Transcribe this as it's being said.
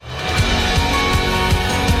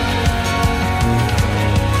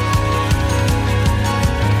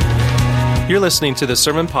You're listening to the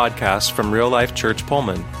Sermon Podcast from Real Life Church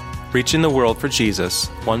Pullman, reaching the world for Jesus,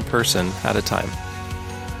 one person at a time.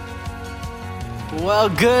 Well,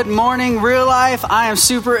 good morning, Real Life. I am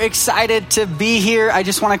super excited to be here. I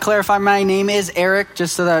just want to clarify my name is Eric,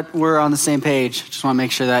 just so that we're on the same page. Just want to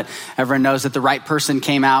make sure that everyone knows that the right person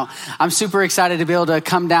came out. I'm super excited to be able to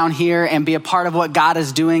come down here and be a part of what God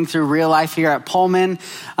is doing through Real Life here at Pullman.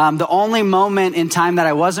 The only moment in time that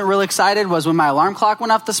I wasn't really excited was when my alarm clock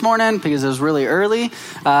went off this morning because it was really early.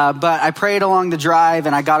 But I prayed along the drive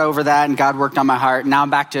and I got over that and God worked on my heart. Now I'm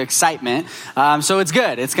back to excitement. So it's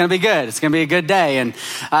good. It's going to be good. It's going to be a good day. And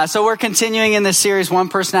so we're continuing in this series, one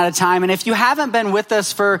person at a time. And if you haven't been with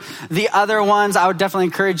us for the other ones, I would definitely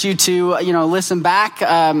encourage you to, listen back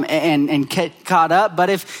and get caught up. But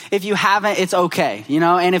if you haven't, it's okay,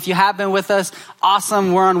 And if you have been with us,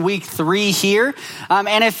 awesome. We're on week 3 here.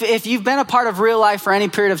 And if you've been a part of Real Life for any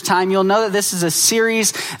period of time, you'll know that this is a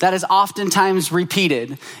series that is oftentimes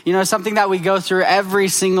repeated. Something that we go through every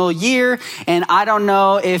single year. And I don't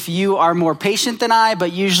know if you are more patient than I,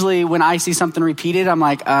 but usually when I see something repeated, I'm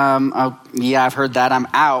like, oh, yeah, I've heard that. I'm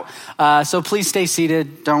out. So please stay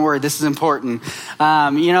seated. Don't worry. This is important.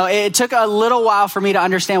 It took a little while for me to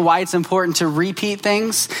understand why it's important to repeat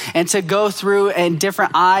things and to go through in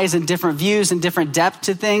different eyes and different views and different depth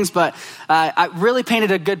to things. But I really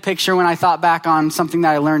painted a good picture when I thought back on something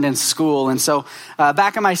that I learned in school. And so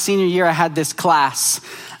back in my senior year, I had this class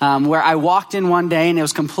where I walked in one day and it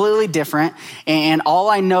was completely different. And all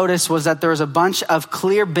I noticed was that there was a bunch of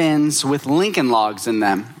clear bins with Lincoln Logs in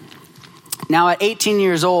them. Now at 18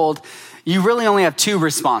 years old, you really only have 2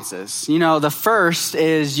 responses. The first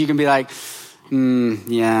is you can be like,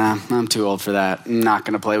 yeah, I'm too old for that. I'm not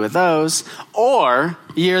going to play with those. Or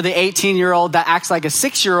you're the 18-year-old that acts like a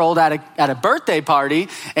 6-year-old at a birthday party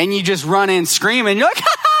and you just run in screaming. You're like,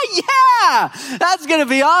 yeah, that's going to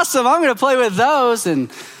be awesome. I'm going to play with those.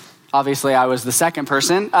 And obviously, I was the second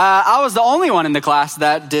person. I was the only one in the class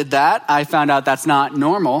that did that. I found out that's not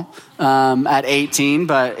normal at 18,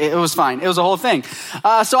 but it was fine. It was a whole thing.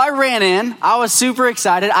 So I ran in. I was super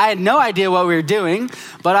excited. I had no idea what we were doing,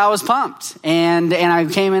 but I was pumped. And I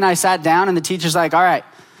came in, I sat down, and the teacher's like, all right,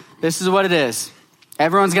 this is what it is.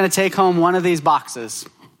 Everyone's going to take home one of these boxes.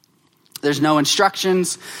 There's no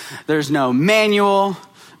instructions. There's no manual.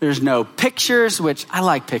 There's no pictures, which I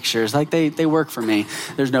like pictures. Like they work for me.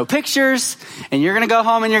 There's no pictures, and you're going to go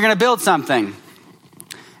home and you're going to build something.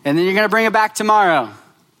 And then you're going to bring it back tomorrow.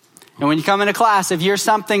 And when you come into class, if your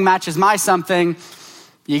something matches my something,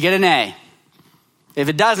 you get an A. If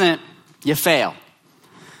it doesn't, you fail.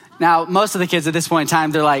 Now, most of the kids at this point in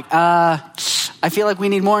time, they're like, I feel like we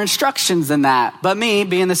need more instructions than that. But me,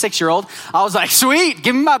 being the 6-year-old, I was like, sweet,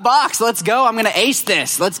 give me my box. Let's go. I'm going to ace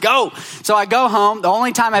this. Let's go. So I go home. The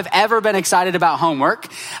only time I've ever been excited about homework.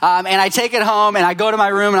 And I take it home and I go to my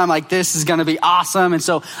room and I'm like, this is going to be awesome. And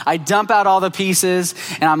so I dump out all the pieces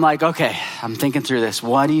and I'm like, okay, I'm thinking through this.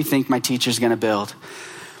 What do you think my teacher's going to build?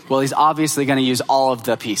 Well, he's obviously going to use all of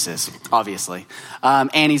the pieces, obviously.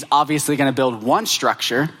 And he's obviously going to build one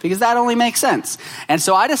structure because that only makes sense. And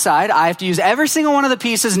so I decide I have to use every single one of the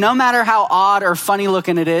pieces, no matter how odd or funny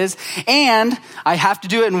looking it is. And I have to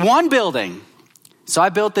do it in one building. So I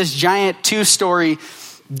built this giant 2-story,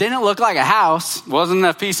 didn't look like a house. Wasn't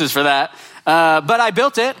enough pieces for that. But I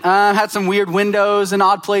built it. Had some weird windows in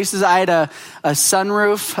odd places. I had a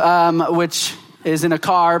sunroof, which is in a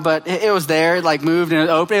car, but it was there, like moved and it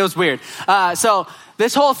opened. It was weird. So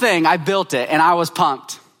this whole thing, I built it and I was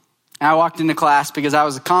pumped. And I walked into class because I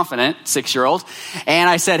was a confident 6-year-old. And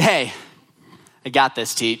I said, hey, I got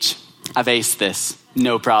this, teach. I've aced this.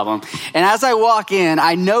 No problem. And as I walk in,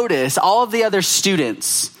 I notice all of the other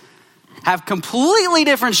students have completely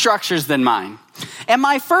different structures than mine. And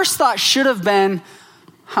my first thought should have been,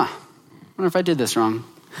 I wonder if I did this wrong.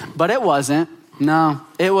 But it wasn't. No,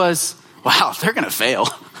 it was, wow, they're going to fail.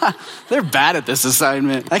 They're bad at this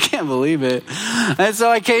assignment. I can't believe it. And so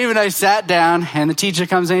I came and I sat down and the teacher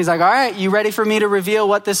comes in. He's like, all right, you ready for me to reveal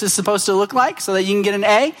what this is supposed to look like so that you can get an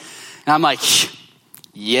A? And I'm like,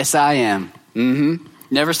 yes, I am.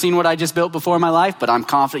 Never seen what I just built before in my life, but I'm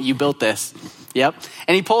confident you built this. Yep.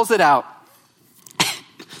 And he pulls it out.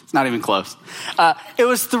 It's not even close. It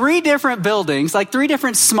was 3 different buildings, like 3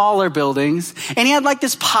 different smaller buildings. And he had like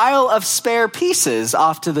this pile of spare pieces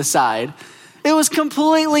off to the side. It was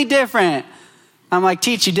completely different. I'm like,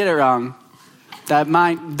 teach, you did it wrong.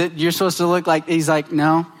 That you're supposed to look like, he's like,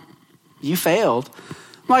 no, you failed.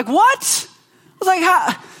 I'm like, what? I was like,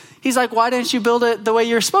 how? He's like, why didn't you build it the way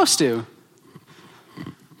you're supposed to?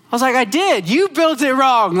 I was like, I did. You built it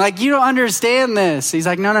wrong. Like, you don't understand this. He's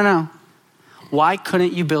like, no. Why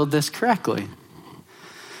couldn't you build this correctly?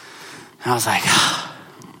 And I was like,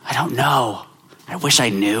 I don't know. I wish I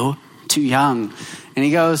knew. Too young. And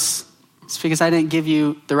he goes, it's because I didn't give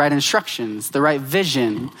you the right instructions, the right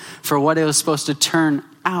vision for what it was supposed to turn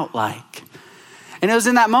out like. And it was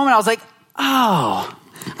in that moment I was like, oh,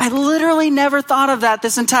 I literally never thought of that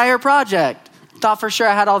this entire project. Thought for sure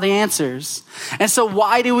I had all the answers. And so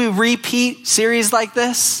why do we repeat series like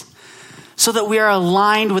this? So that we are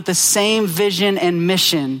aligned with the same vision and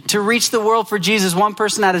mission to reach the world for Jesus one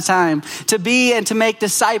person at a time, to be and to make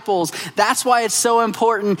disciples. That's why it's so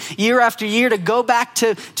important year after year to go back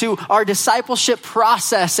to our discipleship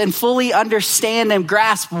process and fully understand and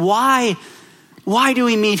grasp why do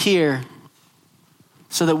we meet here?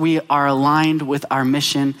 So that we are aligned with our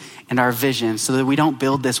mission and our vision, so that we don't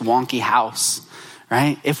build this wonky house,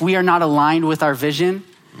 right? If we are not aligned with our vision,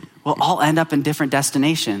 we'll all end up in different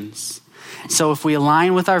destinations. So if we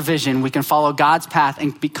align with our vision, we can follow God's path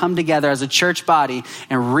and come together as a church body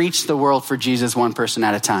and reach the world for Jesus one person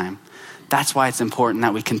at a time. That's why it's important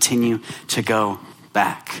that we continue to go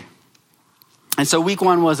back. And so week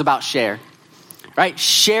 1 was about share, right?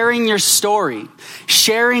 Sharing your story,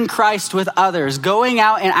 sharing Christ with others, going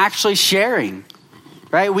out and actually sharing,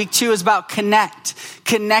 right? Week 2 is about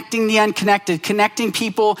connecting the unconnected, connecting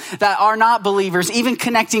people that are not believers, even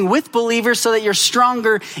connecting with believers so that you're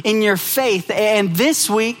stronger in your faith. And this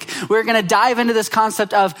week, we're going to dive into this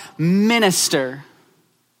concept of minister.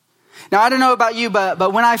 Now, I don't know about you,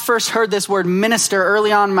 but when I first heard this word minister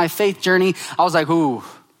early on in my faith journey, I was like, ooh,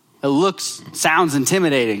 it sounds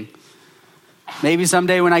intimidating. Maybe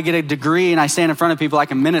someday when I get a degree and I stand in front of people, I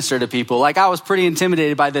can minister to people. Like, I was pretty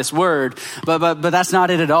intimidated by this word, but that's not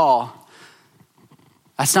it at all.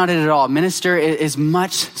 That's not it at all. Minister is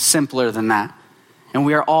much simpler than that. And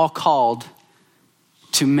we are all called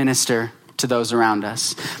to minister to those around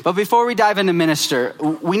us. But before we dive into minister,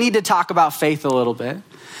 we need to talk about faith a little bit.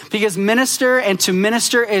 Because minister and to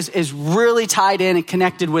minister is really tied in and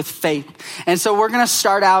connected with faith. And so we're going to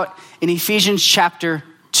start out in Ephesians chapter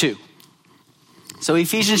 2. So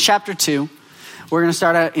Ephesians chapter 2, we're going to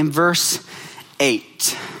start out in verse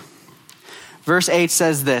 8. Verse 8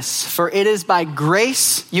 says this, "For it is by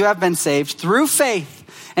grace you have been saved through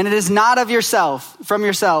faith, and it is not of yourself, from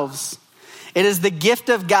yourselves. It is the gift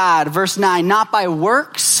of God." Verse 9, "Not by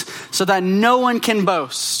works, so that no one can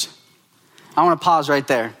boast." I want to pause right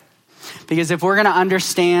there. Because if we're going to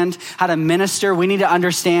understand how to minister, we need to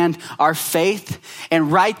understand our faith.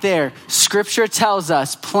 And right there, scripture tells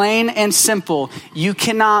us, plain and simple, you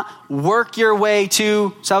cannot work your way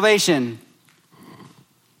to salvation.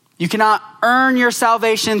 You cannot earn your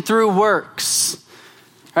salvation through works.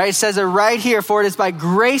 Right? It says it right here, "For it is by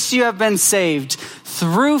grace you have been saved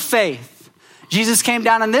through faith." Jesus came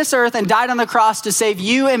down on this earth and died on the cross to save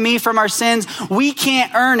you and me from our sins. We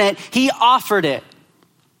can't earn it. He offered it.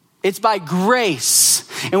 It's by grace.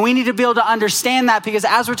 And we need to be able to understand that, because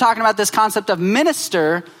as we're talking about this concept of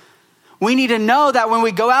minister, we need to know that when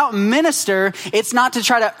we go out and minister, it's not to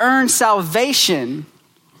try to earn salvation.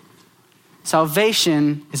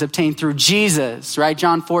 Salvation is obtained through Jesus, right?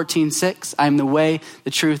 John 14:6, "I am the way,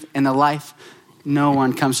 the truth, and the life. No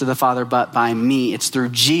one comes to the Father but by me." It's through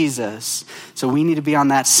Jesus. So we need to be on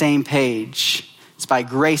that same page. It's by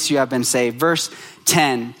grace you have been saved. Verse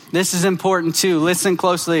 10. This is important too. Listen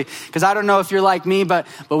closely, because I don't know if you're like me, but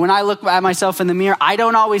when I look at myself in the mirror, I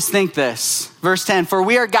don't always think this. Verse 10, "For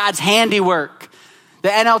we are God's handiwork."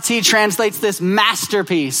 The NLT translates this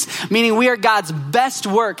masterpiece, meaning we are God's best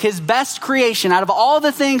work, his best creation. Out of all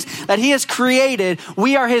the things that he has created,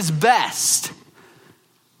 we are his best.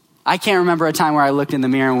 I can't remember a time where I looked in the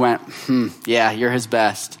mirror and went, yeah, you're his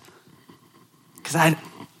best. Because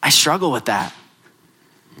I struggle with that.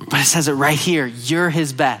 But it says it right here. You're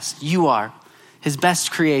his best. You are his best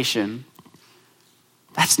creation.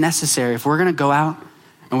 That's necessary. If we're going to go out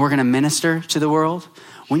and we're going to minister to the world,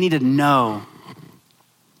 we need to know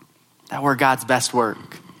that we're God's best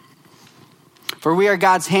work. "For we are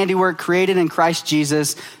God's handiwork, created in Christ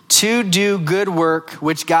Jesus to do good work,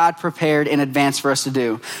 which God prepared in advance for us to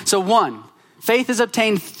do." So 1, faith is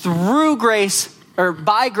obtained through grace, or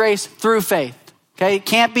by grace through faith. Okay, it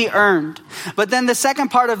can't be earned. But then the second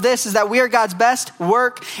part of this is that we are God's best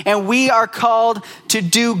work, and we are called to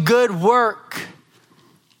do good work.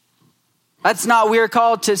 That's not, we are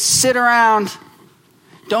called to sit around,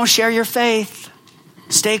 don't share your faith,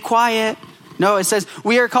 stay quiet. No, it says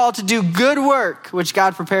we are called to do good work, which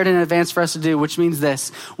God prepared in advance for us to do, which means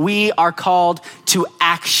this: we are called to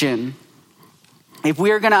action. If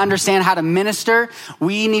we are going to understand how to minister,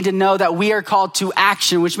 we need to know that we are called to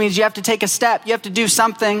action, which means you have to take a step. You have to do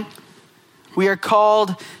something. We are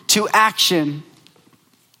called to action.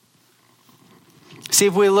 See,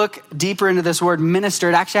 if we look deeper into this word minister,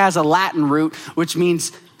 it actually has a Latin root, which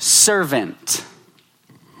means servant.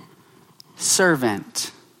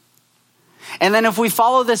 Servant. And then if we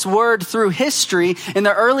follow this word through history, in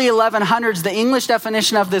the early 1100s, the English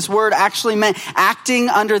definition of this word actually meant acting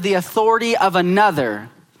under the authority of another.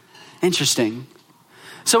 Interesting.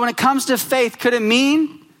 So when it comes to faith, could it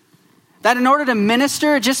mean that in order to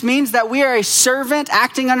minister, it just means that we are a servant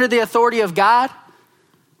acting under the authority of God?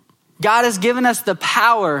 God has given us the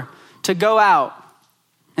power to go out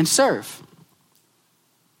and serve.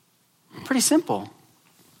 Pretty simple.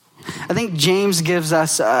 I think James gives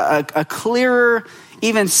us a clearer,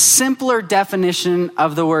 even simpler definition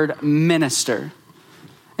of the word minister.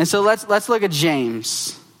 And so let's look at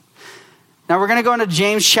James. Now we're going to go into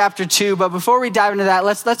James chapter 2, but before we dive into that,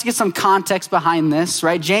 let's get some context behind this,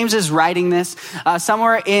 right? James is writing this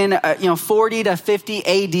somewhere in 40 to 50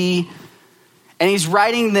 AD, and he's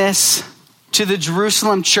writing this to the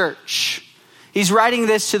Jerusalem church. He's writing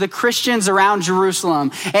this to the Christians around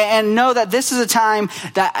Jerusalem. And know that this is a time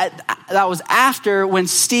that was after when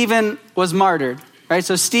Stephen was martyred, right?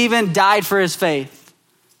 So Stephen died for his faith.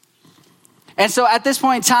 And so at this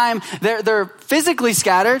point in time, they're physically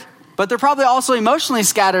scattered, but they're probably also emotionally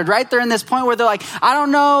scattered, right? They're in this point where they're like, I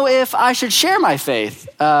don't know if I should share my faith.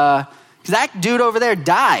 Because that dude over there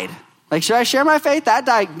died. Like, should I share my faith? That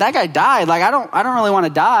guy died. Like, I don't really want to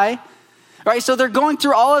die. Right, so they're going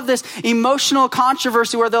through all of this emotional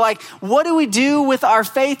controversy where they're like, what do we do with our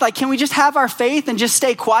faith? Like, can we just have our faith and just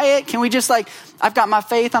stay quiet? Can we just I've got my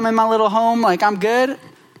faith, I'm in my little home, like I'm good?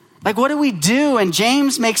 Like, what do we do? And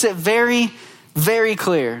James makes it very, very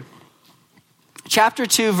clear. Chapter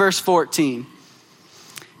 2, verse 14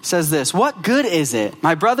 says this, what good is it,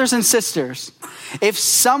 my brothers and sisters, if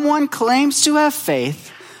someone claims to have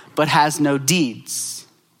faith but has no deeds?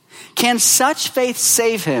 Can such faith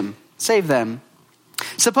save them?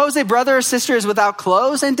 Suppose a brother or sister is without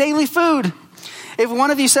clothes and daily food. If one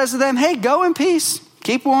of you says to them, hey, go in peace,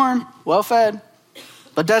 keep warm, well fed,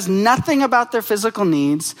 but does nothing about their physical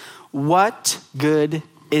needs, what good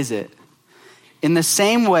is it? In the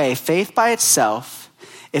same way, faith by itself,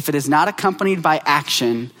 if it is not accompanied by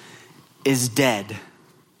action, is dead.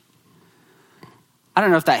 I don't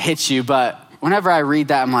know if that hits you, but whenever I read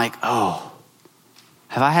that, I'm like, oh,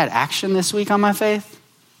 have I had action this week on my faith?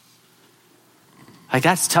 Like,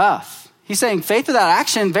 that's tough. He's saying faith without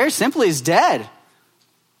action, very simply, is dead.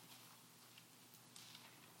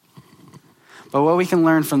 But what we can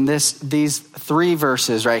learn from these 3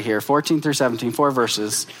 verses right here, 14 through 17, 4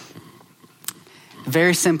 verses,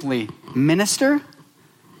 very simply, minister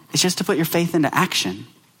is just to put your faith into action.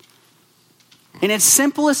 In its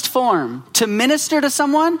simplest form, to minister to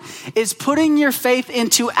someone is putting your faith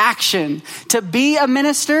into action. To be a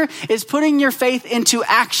minister is putting your faith into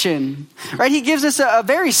action. Right? He gives us a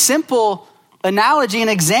very simple analogy, an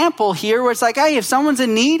example here where it's like, hey, if someone's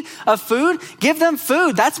in need of food, give them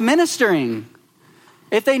food. That's ministering.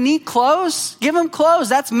 If they need clothes, give them clothes.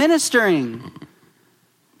 That's ministering.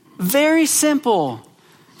 Very simple.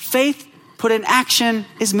 Faith put in action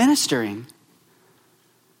is ministering.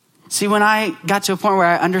 See, when I got to a point where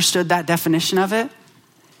I understood that definition of it,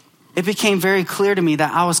 it became very clear to me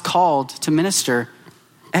that I was called to minister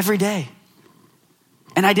every day.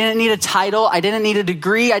 And I didn't need a title. I didn't need a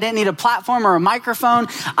degree. I didn't need a platform or a microphone.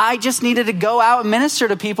 I just needed to go out and minister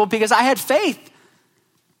to people because I had faith.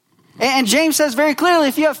 And James says very clearly,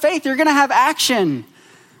 if you have faith, you're going to have action.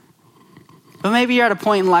 But maybe you're at a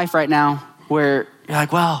point in life right now where you're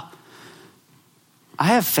like, well, I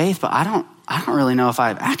have faith, but I don't really know if I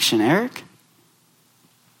have action, Eric.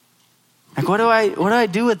 Like, what do I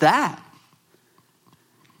do with that?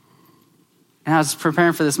 And I was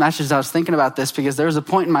preparing for this message. I was thinking about this because there was a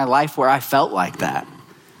point in my life where I felt like that.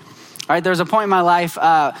 All right, there was a point in my life,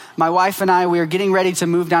 my wife and I, we were getting ready to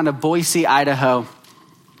move down to Boise, Idaho.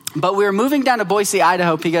 But we were moving down to Boise,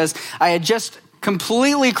 Idaho because I had just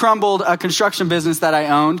completely crumbled a construction business that I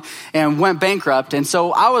owned and went bankrupt. And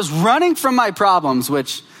so I was running from my problems,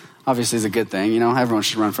 which obviously is a good thing. You know, everyone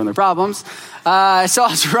should run from their problems. So I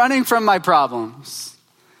was running from my problems.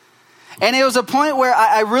 And it was a point where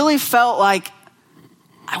I really felt like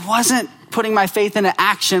I wasn't putting my faith into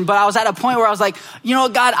action, but I was at a point where I was like, you know,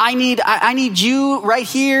 God, I need you right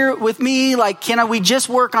here with me. Like, we just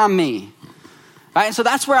work on me? Right? And so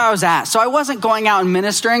that's where I was at. So I wasn't going out and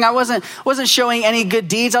ministering. I wasn't showing any good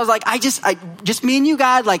deeds. I was like, I just me and you,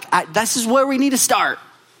 God, like, this is where we need to start.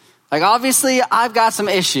 Like, obviously I've got some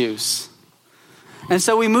issues. And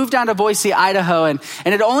so we moved down to Boise, Idaho, and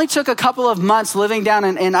it only took a couple of months living down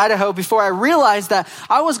in Idaho before I realized that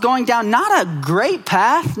I was going down not a great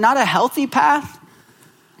path, not a healthy path,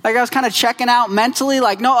 Like I was kind of checking out mentally,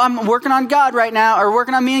 like, no, I'm working on God right now, or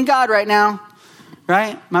working on me and God right now,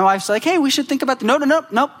 right? My wife's like, hey, we should think about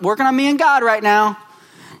nope, working on me and God right now.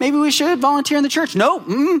 Maybe we should volunteer in the church. Nope,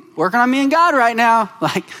 working on me and God right now.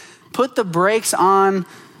 Like, put the brakes on,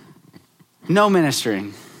 no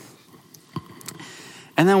ministering.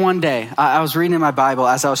 And then one day, I was reading in my Bible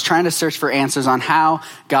as I was trying to search for answers on how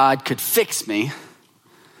God could fix me.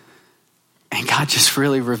 And God just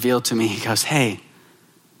really revealed to me, he goes, hey,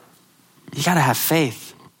 you got to have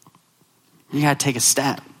faith. You got to take a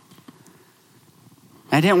step.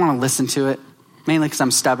 And I didn't want to listen to it, mainly because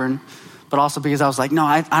I'm stubborn, but also because I was like, no,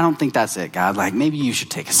 I don't think that's it, God. Like, maybe you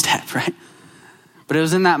should take a step, right? But it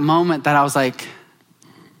was in that moment that I was like,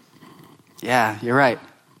 yeah, you're right.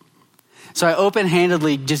 So I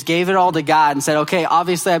open-handedly just gave it all to God and said, okay,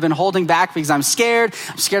 obviously I've been holding back because I'm scared.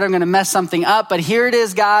 I'm scared I'm going to mess something up, but here it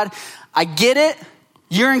is, God. I get it.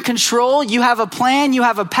 You're in control. You have a plan. You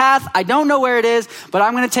have a path. I don't know where it is, but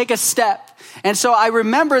I'm going to take a step. And so I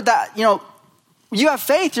remembered that, you have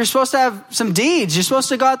faith. You're supposed to have some deeds. You're supposed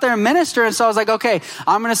to go out there and minister. And so I was like, okay,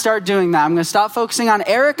 I'm going to start doing that. I'm going to stop focusing on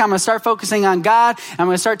Eric. I'm going to start focusing on God. I'm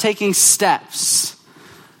going to start taking steps.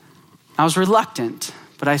 I was reluctant,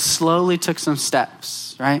 but I slowly took some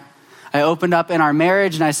steps, right? I opened up in our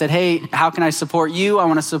marriage and I said, hey, how can I support you? I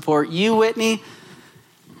want to support you, Whitney.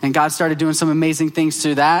 And God started doing some amazing things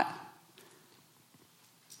through that.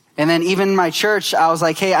 And then even in my church, I was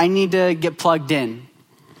like, hey, I need to get plugged in.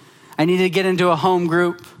 I need to get into a home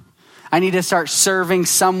group. I need to start serving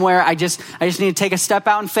somewhere. I just need to take a step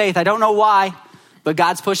out in faith. I don't know why, but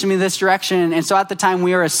God's pushing me this direction. And so at the time,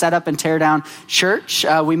 we were a set up and tear down church.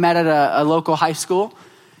 We met at a local high school.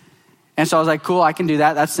 And so I was like, cool, I can do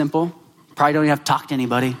that. That's simple. Probably don't even have to talk to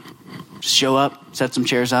anybody. Just show up, set some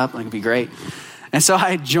chairs up. Like, it'd be great. And so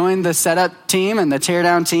I joined the setup team and the tear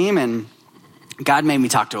down team, and God made me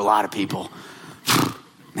talk to a lot of people.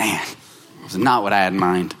 Man, it was not what I had in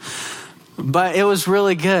mind. But it was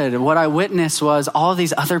really good. What I witnessed was all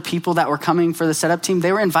these other people that were coming for the setup team,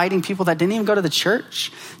 they were inviting people that didn't even go to the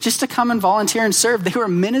church just to come and volunteer and serve. They were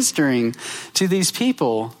ministering to these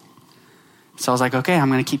people. So I was like, okay, I'm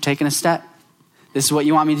going to keep taking a step. This is what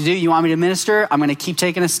you want me to do. You want me to minister? I'm going to keep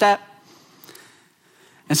taking a step.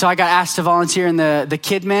 And so I got asked to volunteer in the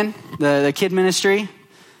kid ministry.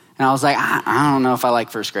 And I was like, I don't know if I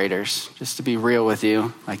like first graders, just to be real with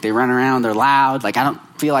you. Like, they run around, they're loud. Like, I don't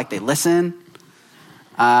feel like they listen.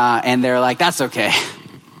 And they're like, that's okay.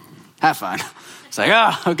 Have fun. It's like,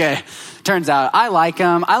 oh, okay. Turns out I like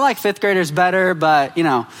them. I like fifth graders better, but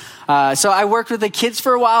so I worked with the kids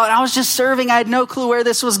for a while and I was just serving. I had no clue where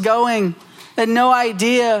this was going. I had no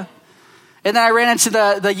idea. And then I ran into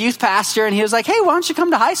the youth pastor and he was like, hey, why don't you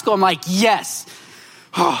come to high school? I'm like, yes.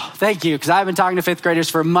 Oh, thank you. Because I've been talking to fifth graders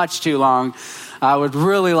for much too long. I would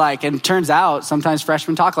really like, and it turns out sometimes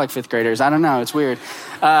freshmen talk like fifth graders. I don't know. It's weird.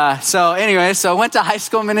 So I went to high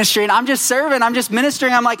school ministry and I'm just serving. I'm just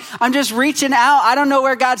ministering. I'm like, I'm just reaching out. I don't know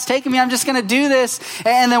where God's taking me. I'm just going to do this.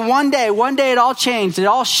 And then one day it all changed. It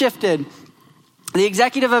all shifted. The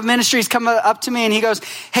executive of ministries come up to me and he goes,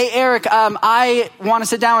 hey, Eric, I want to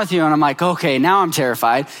sit down with you. And I'm like, okay, now I'm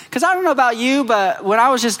terrified. Because I don't know about you, but when I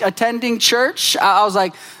was just attending church, I was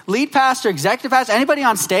like, lead pastor, executive pastor, anybody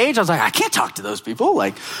on stage, I was like, I can't talk to those people.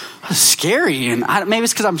 Like, it's scary. And maybe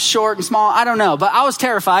it's because I'm short and small. I don't know. But I was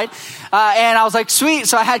terrified. And I was like, sweet.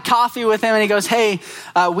 So I had coffee with him and he goes, hey,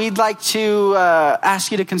 we'd like to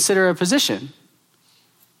ask you to consider a position.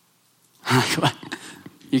 I'm like, what?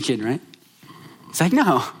 You kidding, right? It's like,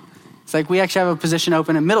 no. It's like, we actually have a position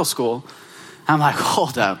open in middle school. I'm like,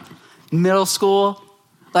 hold up. Middle school?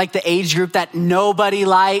 Like the age group that nobody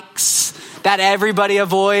likes, that everybody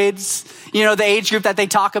avoids. The age group that they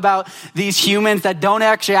talk about, these humans that don't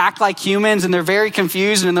actually act like humans and they're very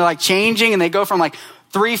confused and they're like changing and they go from like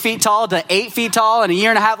 3 feet tall to 8 feet tall in a year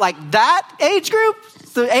and a half. Like that age group?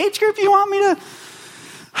 The age group you want me to?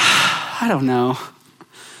 I don't know.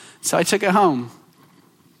 So I took it home.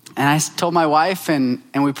 And I told my wife and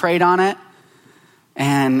we prayed on it.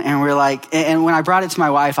 And we're like, and when I brought it to my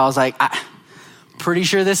wife, I was like, I'm pretty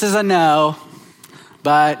sure this is a no.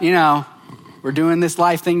 But, we're doing this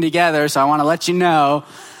life thing together. So I want to let you know.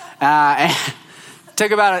 And it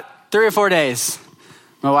took about 3 or 4 days.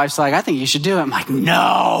 My wife's like, I think you should do it. I'm like,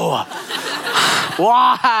 no.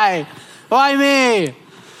 Why? Why me?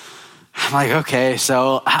 I'm like, okay.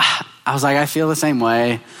 So I was like, I feel the same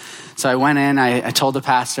way. So I went in, I told the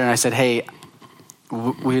pastor, and I said, hey,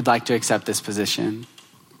 we'd like to accept this position.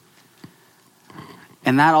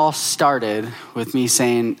 And that all started with me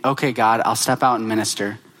saying, okay, God, I'll step out and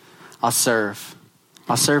minister. I'll serve.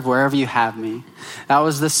 I'll serve wherever you have me. That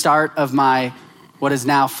was the start of my what is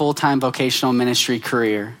now full-time vocational ministry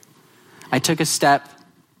career. I took a step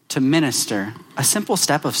to minister, a simple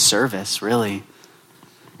step of service, really.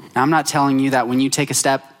 Now, I'm not telling you that when you take a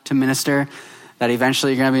step to minister, that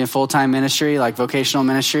eventually you're going to be in full-time ministry, like vocational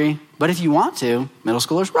ministry. But if you want to, middle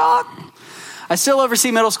schoolers rock. I still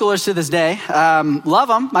oversee middle schoolers to this day. Love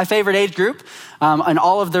them, my favorite age group, and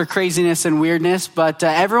all of their craziness and weirdness. But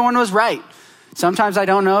everyone was right. Sometimes I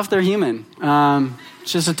don't know if they're human.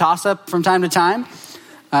 It's just a toss-up from time to time.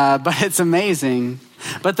 But it's amazing.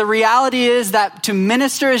 But the reality is that to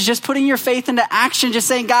minister is just putting your faith into action, just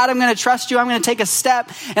saying, God, I'm going to trust you. I'm going to take a step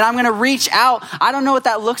and I'm going to reach out. I don't know what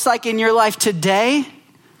that looks like in your life today.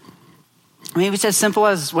 Maybe it's as simple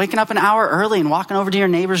as waking up an hour early and walking over to your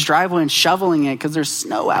neighbor's driveway and shoveling it because there's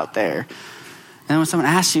snow out there. And then when someone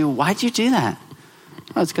asks you, why'd you do that?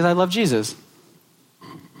 Oh, it's because I love Jesus.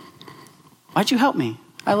 Why'd you help me?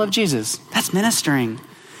 I love Jesus. That's ministering.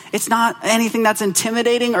 It's not anything that's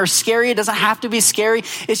intimidating or scary. It doesn't have to be scary.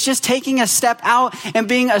 It's just taking a step out and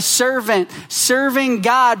being a servant, serving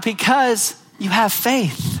God because you have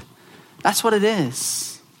faith. That's what it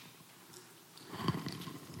is.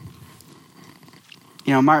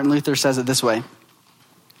 You know, Martin Luther says it this way.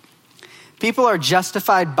 People are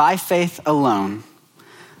justified by faith alone,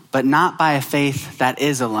 but not by a faith that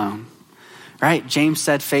is alone. Right? James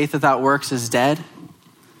said faith without works is dead.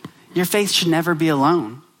 Your faith should never be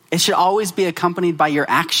alone. It should always be accompanied by your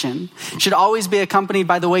action. It should always be accompanied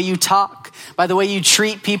by the way you talk, by the way you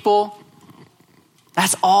treat people.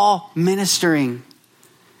 That's all ministering.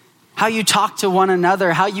 How you talk to one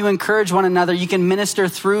another, how you encourage one another, you can minister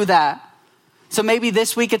through that. So maybe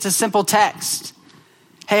this week it's a simple text.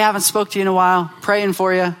 Hey, I haven't spoke to you in a while. Praying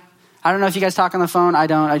for you. I don't know if you guys talk on the phone. I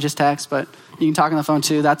don't. I just text, but you can talk on the phone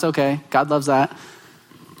too. That's okay. God loves that.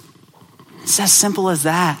 It's as simple as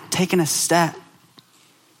that. Taking a step.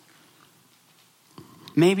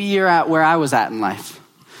 Maybe you're at where I was at in life,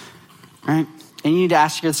 right? And you need to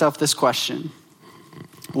ask yourself this question.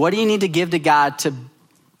 What do you need to give to God to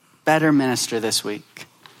better minister this week?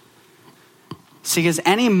 See, because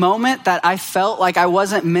any moment that I felt like I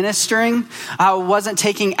wasn't ministering, I wasn't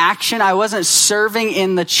taking action, I wasn't serving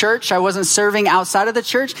in the church, I wasn't serving outside of the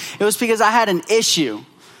church, it was because I had an issue.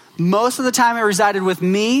 Most of the time it resided with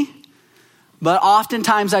me, but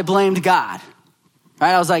oftentimes I blamed God,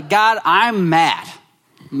 right? I was like, God, I'm mad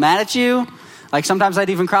at you. Like sometimes I'd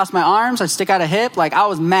even cross my arms, I'd stick out a hip, like I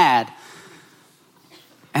was mad.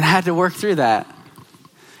 And I had to work through that.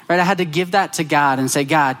 Right? I had to give that to God and say,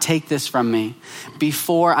 God, take this from me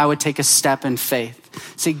before I would take a step in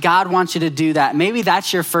faith. See, God wants you to do that. Maybe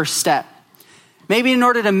that's your first step. Maybe in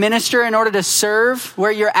order to minister, in order to serve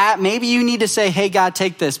where you're at, maybe you need to say, hey, God,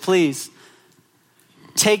 take this, please.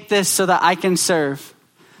 Take this so that I can serve,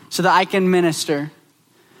 so that I can minister.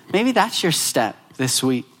 Maybe that's your step this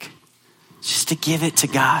week, just to give it to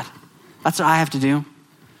God. That's what I have to do.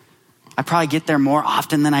 I probably get there more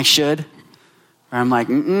often than I should. Or I'm like,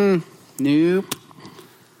 nope. And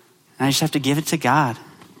I just have to give it to God,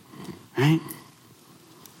 right?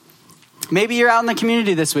 Maybe you're out in the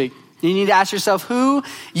community this week. You need to ask yourself who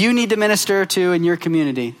you need to minister to in your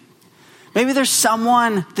community. Maybe there's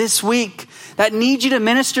someone this week that needs you to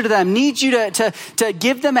minister to them, needs you to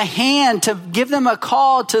give them a hand, to give them a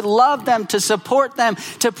call, to love them, to support them,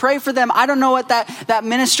 to pray for them. I don't know what that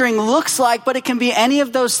ministering looks like, but it can be any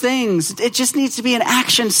of those things. It just needs to be an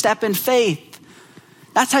action step in faith.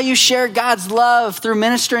 That's how you share God's love through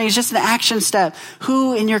ministering. It's just an action step.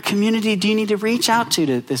 Who in your community do you need to reach out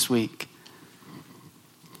to this week?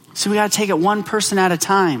 So we got to take it one person at a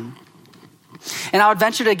time. And I would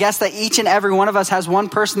venture to guess that each and every one of us has one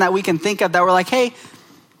person that we can think of that we're like, hey,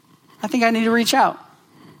 I think I need to reach out.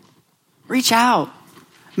 Reach out.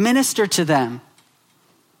 Minister to them.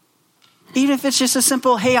 Even if it's just a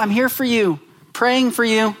simple, hey, I'm here for you, praying for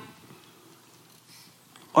you.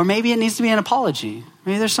 Or maybe it needs to be an apology.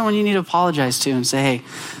 Maybe there's someone you need to apologize to and say, hey,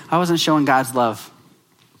 I wasn't showing God's love.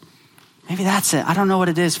 Maybe that's it. I don't know what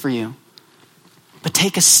it is for you. But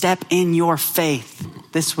take a step in your faith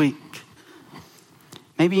this week.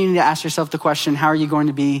 Maybe you need to ask yourself the question, how are you going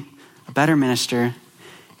to be a better minister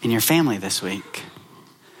in your family this week?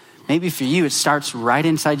 Maybe for you, it starts right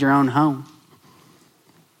inside your own home.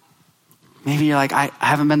 Maybe you're like, I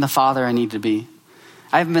haven't been the father I need to be.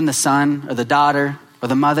 I haven't been the son or the daughter or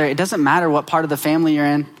the mother. It doesn't matter what part of the family you're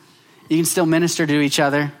in. You can still minister to each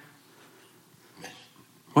other.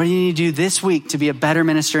 What do you need to do this week to be a better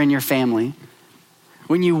minister in your family?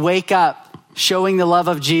 When you wake up, showing the love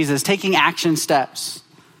of Jesus, taking action steps.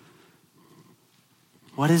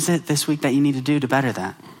 What is it this week that you need to do to better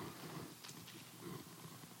that?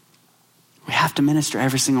 We have to minister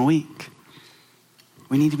every single week.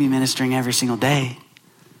 We need to be ministering every single day.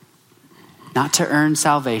 Not to earn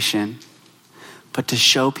salvation, but to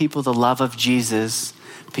show people the love of Jesus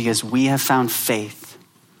because we have found faith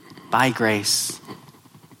by grace.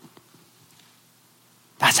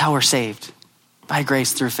 That's how we're saved, by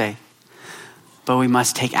grace through faith. But we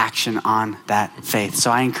must take action on that faith.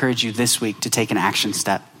 So I encourage you this week to take an action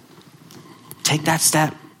step. Take that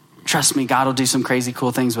step. Trust me, God will do some crazy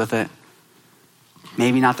cool things with it.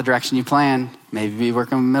 Maybe not the direction you planned. Maybe be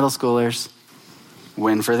working with middle schoolers.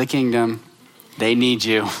 Win for the kingdom. They need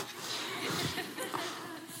you.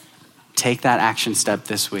 Take that action step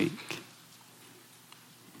this week.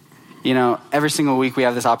 You know, every single week we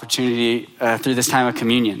have this opportunity through this time of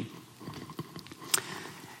communion.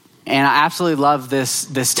 And I absolutely love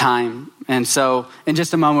this time. And so in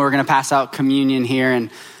just a moment, we're going to pass out communion here. And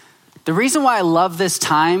the reason why I love this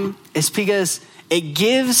time is because it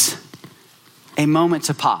gives a moment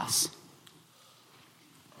to pause.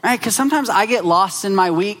 Right? Because sometimes I get lost in my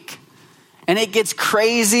week and it gets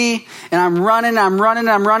crazy and I'm running. I'm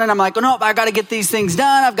like, oh no, I got to get these things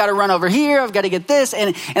done. I've got to run over here. I've got to get this.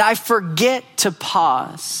 And I forget to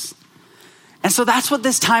pause. And so that's what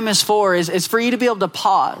this time is for, is for you to be able to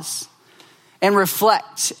pause and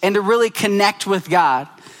reflect and to really connect with God.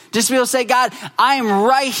 Just to be able to say, God, I am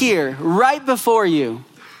right here, right before you.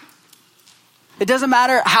 It doesn't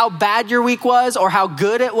matter how bad your week was or how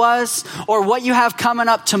good it was or what you have coming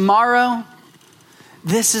up tomorrow.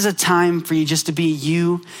 This is a time for you just to be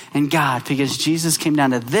you and God, because Jesus came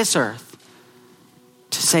down to this earth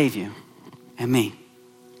to save you and me.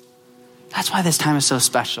 That's why this time is so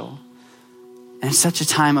special. And it's such a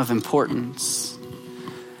time of importance.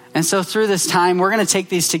 And so through this time, we're going to take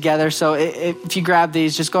these together. So if you grab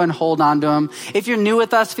these, just go ahead and hold on to them. If you're new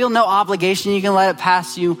with us, feel no obligation. You can let it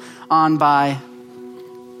pass you on by.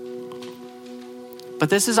 But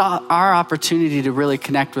this is our opportunity to really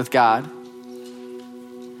connect with God.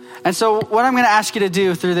 And so what I'm going to ask you to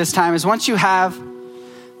do through this time is, once you have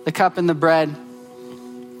the cup and the bread,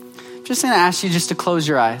 I'm just going to ask you just to close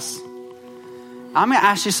your eyes. I'm going to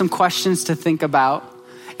ask you some questions to think about.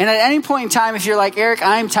 And at any point in time, if you're like, Eric,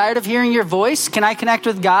 I'm tired of hearing your voice. Can I connect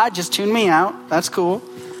with God? Just tune me out. That's cool.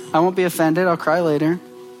 I won't be offended. I'll cry later.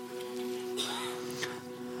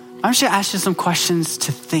 I'm just going to ask you some questions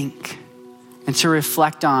to think and to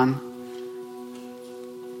reflect on,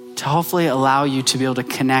 to hopefully allow you to be able to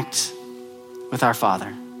connect with our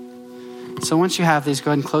Father. So once you have these,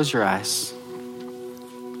 go ahead and close your eyes.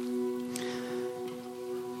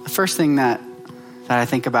 The first thing that I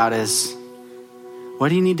think about is, what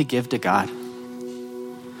do you need to give to God?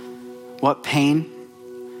 What pain,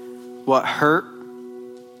 what hurt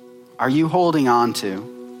are you holding on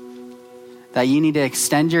to that you need to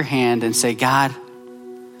extend your hand and say, God,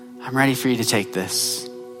 I'm ready for you to take this.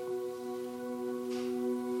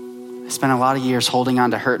 I spent a lot of years holding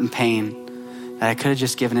on to hurt and pain that I could have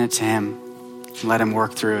just given it to him and let him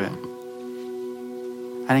work through it.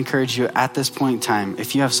 I'd encourage you at this point in time,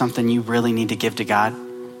 if you have something you really need to give to God,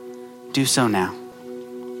 do so now.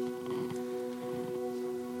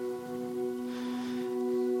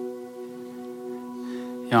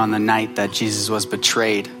 You know, on the night that Jesus was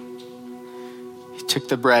betrayed, he took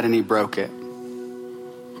the bread and he broke it.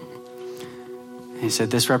 He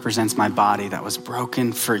said, this represents my body that was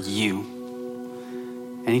broken for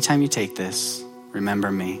you. Anytime you take this,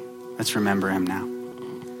 remember me. Let's remember him now.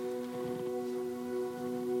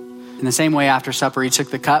 In the same way, after supper, he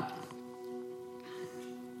took the cup.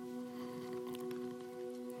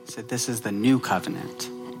 He said, this is the new covenant,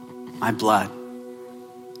 my blood.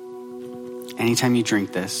 Anytime you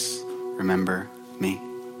drink this, remember me.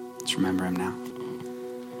 Let's remember him now.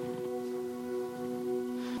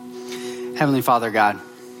 Heavenly Father, God,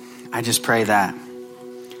 I just pray that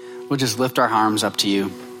we'll just lift our arms up to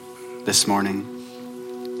you this morning.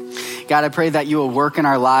 God, I pray that you will work in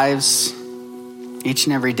our lives each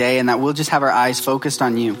and every day, and that we'll just have our eyes focused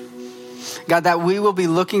on you. God, that we will be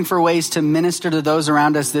looking for ways to minister to those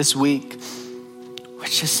around us this week,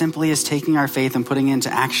 which just simply is taking our faith and putting it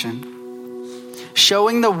into action.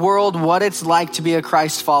 Showing the world what it's like to be a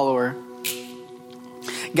Christ follower.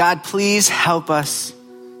 God, please help us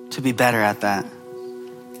to be better at that.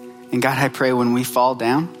 And God, I pray when we fall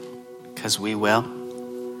down, because we will,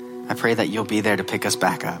 I pray that you'll be there to pick us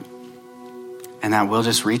back up. And that we'll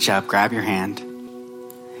just reach up, grab your hand,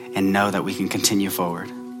 and know that we can continue forward.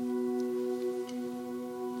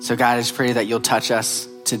 So God, I just pray that you'll touch us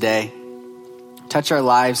today. Touch our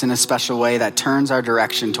lives in a special way that turns our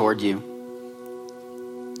direction toward you.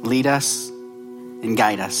 Lead us and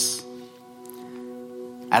guide us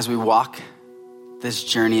as we walk this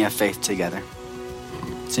journey of faith together.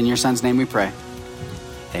 It's in your son's name we pray.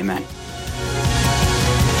 Amen.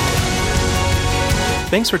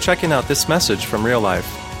 Thanks for checking out this message from Real Life.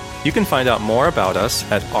 You can find out more about us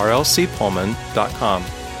at rlcpullman.com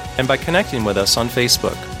and by connecting with us on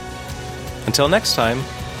Facebook. Until next time,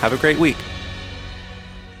 have a great week.